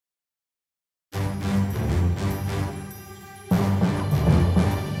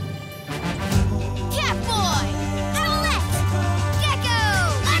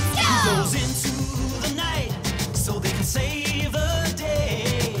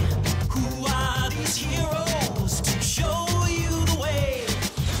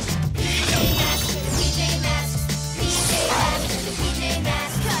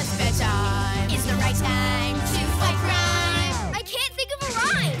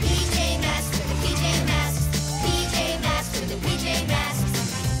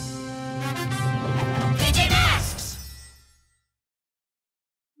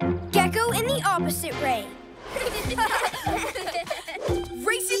opposite ray.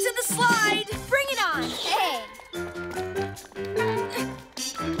 Race into the slide! Bring it on! Hey!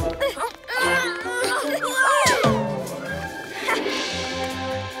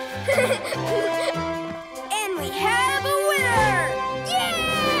 And we have a winner!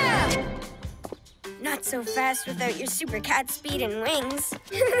 Yeah! Not so fast without your super cat speed and wings.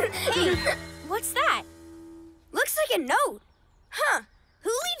 Hey, what's that? Looks like a note. Huh, who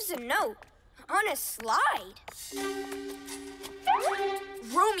leaves a note on a slide?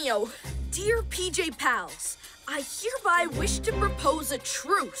 Romeo, dear PJ pals, I hereby wish to propose a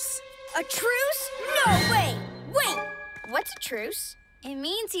truce. A truce? No way! Wait, what's a truce? It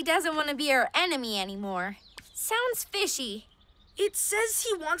means he doesn't want to be our enemy anymore. Sounds fishy. It says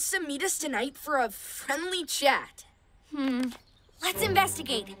he wants to meet us tonight for a friendly chat. Let's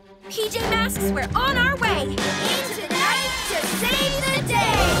investigate. PJ Masks, we're on our way. Into night to save the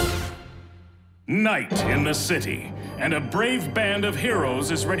day! Night in the city, and a brave band of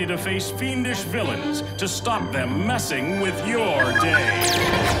heroes is ready to face fiendish villains to stop them messing with your day.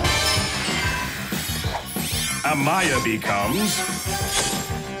 Amaya becomes...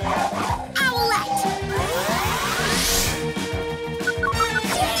 Owlette!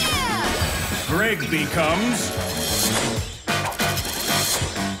 Yeah! Greg becomes...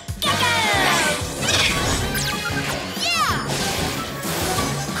 Gekko! Yeah!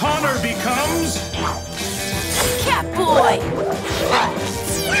 Connor becomes... Catboy!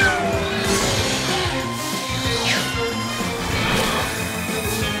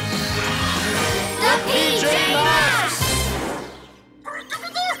 The PJ Masks!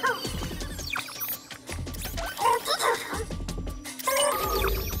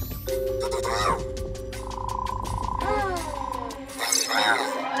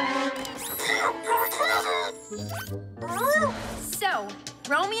 So,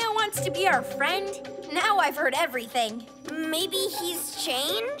 Romeo wants to be our friend? Now I've heard everything. Maybe he's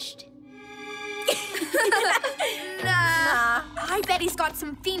changed? Nah, I bet he's got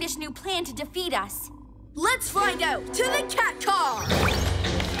some fiendish new plan to defeat us. Let's find out. To the cat car!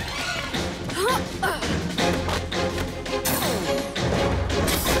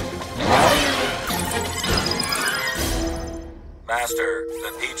 Master,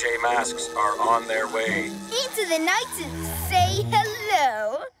 the PJ Masks are on their way. Into the night to say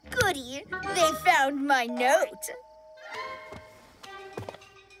hello. Goody, they found my note.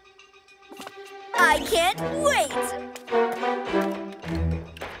 I can't wait.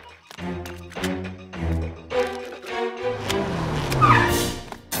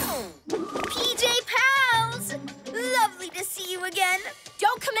 PJ pals, lovely to see you again.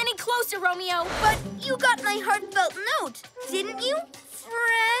 Don't come any closer, Romeo. But you got my heartfelt note, didn't you,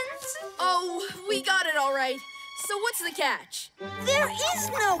 friends? Oh, we got it all right. So what's the catch? There is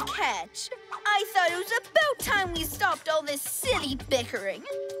no catch. I thought it was about time we stopped all this silly bickering.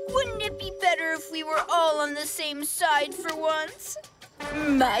 Wouldn't it be better if we were all on the same side for once?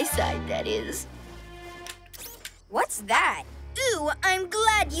 My side, that is. What's that? Ooh, I'm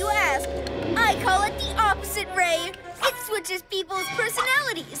glad you asked. I call it the opposite ray. It switches people's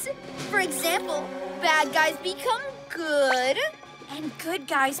personalities. For example, bad guys become good. And good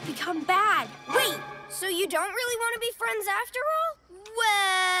guys become bad. Wait, so you don't really want to be friends after all?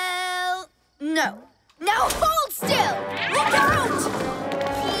 Well, no. Now hold still! Look out!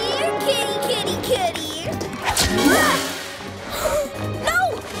 Here, kitty, kitty, kitty. No!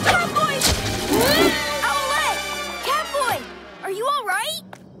 Catboy! Owlette! Catboy! Are you all right?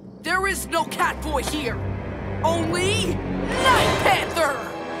 There is no Catboy here. Only Night Panther!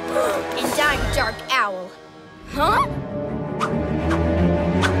 And I'm Dark Owl. Huh?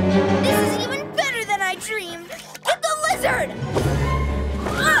 This is even better than I dreamed. Get the lizard!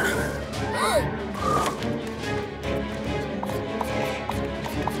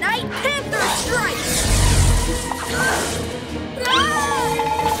 Night Panther strike!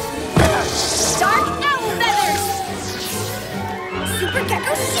 Dark Owl feathers! Super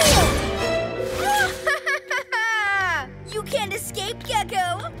Gekko shield! You can't escape,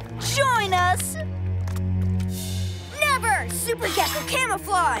 Gekko. Join us! Never! Super Gekko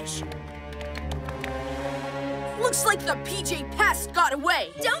camouflage! Looks like the PJ Pest got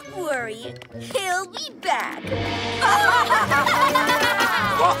away. Don't worry, he'll be back.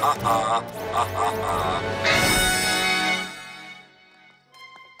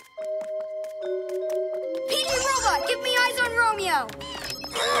 PJ Robot, give me eyes on Romeo.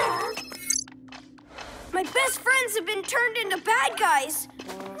 My best friends have been turned into bad guys.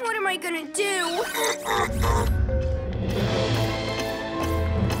 What am I gonna do?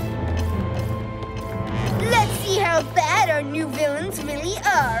 Let's see how bad our new villains really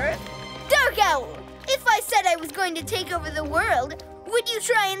are. Dark Dark Owl, if I said I was going to take over the world, would you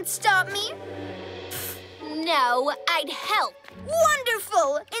try and stop me? No, I'd help.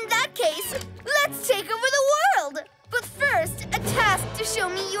 Wonderful! In that case, let's take over the world! But first, a task to show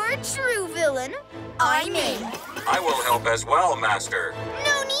me you're a true villain. I'm in. I will help as well, Master.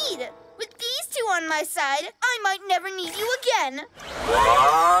 No need! With these two on my side, I might never need you again.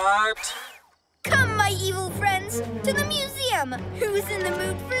 What? Come, my evil friends, to the museum. Who's in the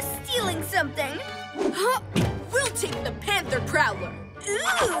mood for stealing something? Huh? We'll take the Panther Prowler.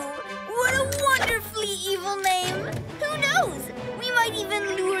 Ooh, what a wonderfully evil name. Who knows? We might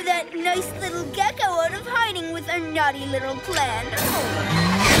even lure that nice little Gekko out of hiding with our naughty little plan.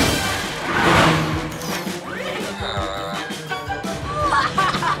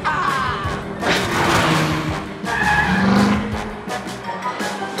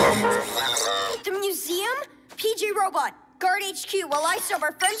 The museum? PJ Robot, guard HQ while I stop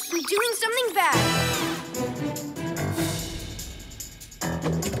our friends from doing something bad.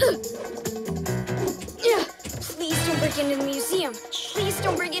 Please don't break into the museum. Please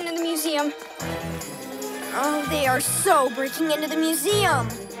don't break into the museum. Oh, they are so breaking into the museum.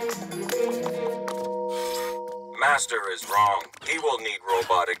 Master is wrong. He will need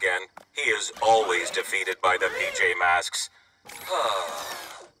Robot again. He is always defeated by the PJ Masks.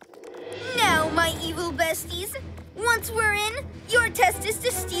 Now, my evil besties, once we're in, your test is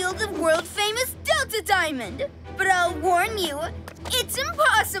to steal the world-famous Delta Diamond. But I'll warn you, it's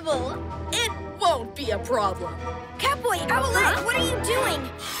impossible. It won't be a problem. Catboy, Owlette, what are you doing?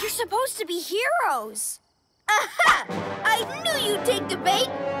 You're supposed to be heroes. Aha! I knew you'd take the bait.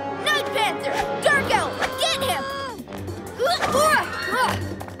 Night Panther, Dark Owl, get him!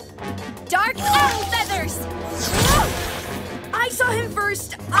 Dark Owl Feathers! I saw him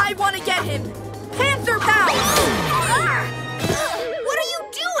first. I want to get him. Panther Power! What are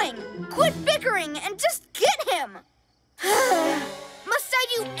you doing? Quit bickering and just get him! Must I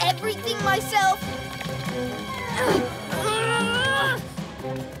do everything myself?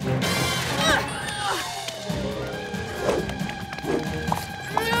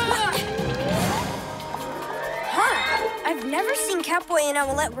 I've never seen Catboy and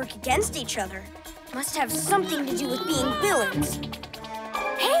Owlette work against each other. Must have something to do with being villains.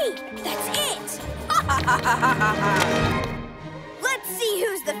 Hey, that's it! Let's see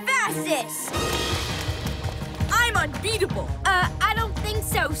who's the fastest! I'm unbeatable. I don't think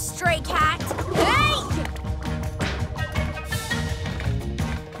so, Stray Cat. Hey!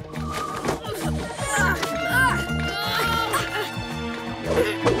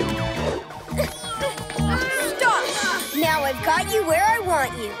 Stop! Now I've got you where I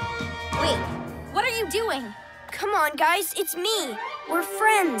want you. Wait, what are you doing? Come on, guys, it's me. We're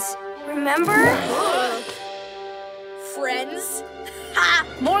friends. Remember? Friends? Ha!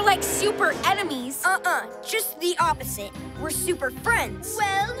 More like super enemies. Just the opposite. We're super friends.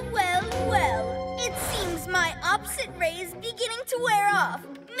 Well, well, well. It seems my opposite ray is beginning to wear off.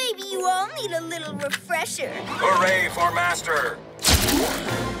 Maybe you all need a little refresher. Hooray for Master!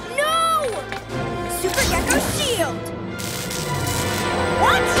 No! Super Gekko Shield!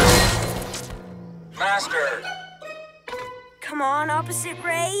 What? Master! Come on, opposite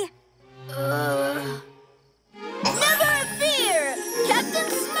ray. Never fear! Captain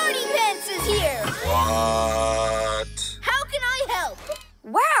Smarty Pants is here! What? How can I help?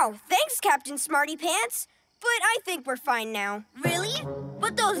 Wow, thanks, Captain Smarty Pants. But I think we're fine now. Really?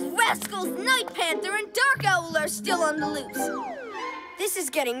 But those rascals Night Panther and Dark Owl are still on the loose. This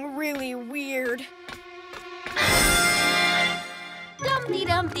is getting really weird.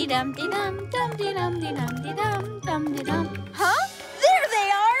 Dum-de-dum-de-dum-de-dum, dum-de-dum-de-dum-de-dum, Huh? There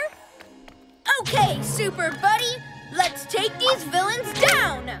they are! Okay, Super Buddy, let's take these villains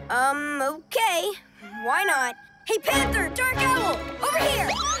down! Okay. Why not? Hey, Panther, Dark Owl, over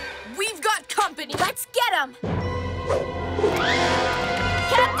here! We've got company. Let's get him!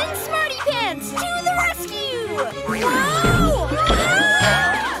 Captain Smarty Pants, to the rescue! Whoa!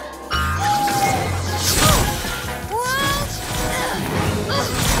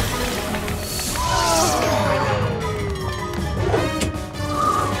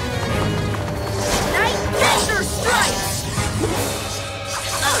 Night Panther strikes!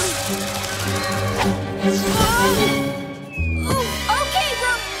 Okay,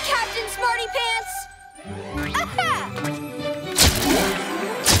 Captain Smarty Pants! Aha!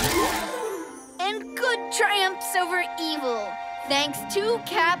 And good triumphs over evil, thanks to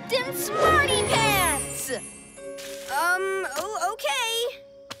Captain Smarty Pants! Okay.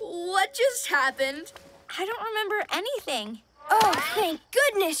 What just happened? I don't remember anything. Oh, thank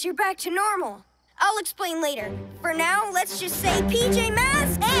goodness you're back to normal. I'll explain later. For now, let's just say PJ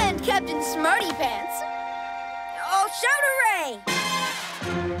Masks And Captain Smarty Pants. Oh, shout hooray!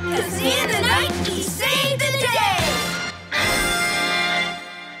 'Cause in the night, we saved the day!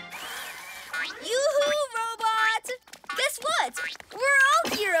 Yoo-hoo, robot! Guess what? We're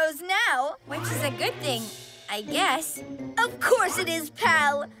all heroes now. Which is a good thing, I guess. Of course it is,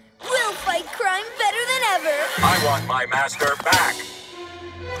 pal. We'll fight crime better than ever. I want my master back.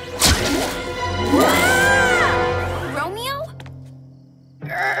 Romeo?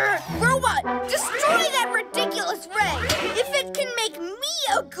 Robot, destroy that ridiculous ray! If it can make me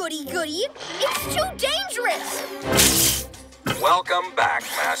a goody-goody, it's too dangerous! Welcome back,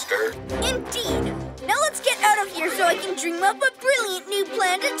 Master. Indeed. Now let's get out of here so I can dream up a brilliant new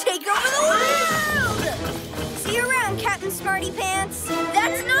plan to take over the world! See you around, Captain Smarty Pants.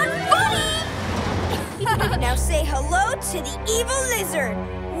 That's not funny! Now say hello to the evil lizard.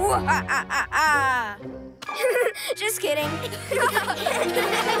 Wah-ah-ah-ah. Just kidding.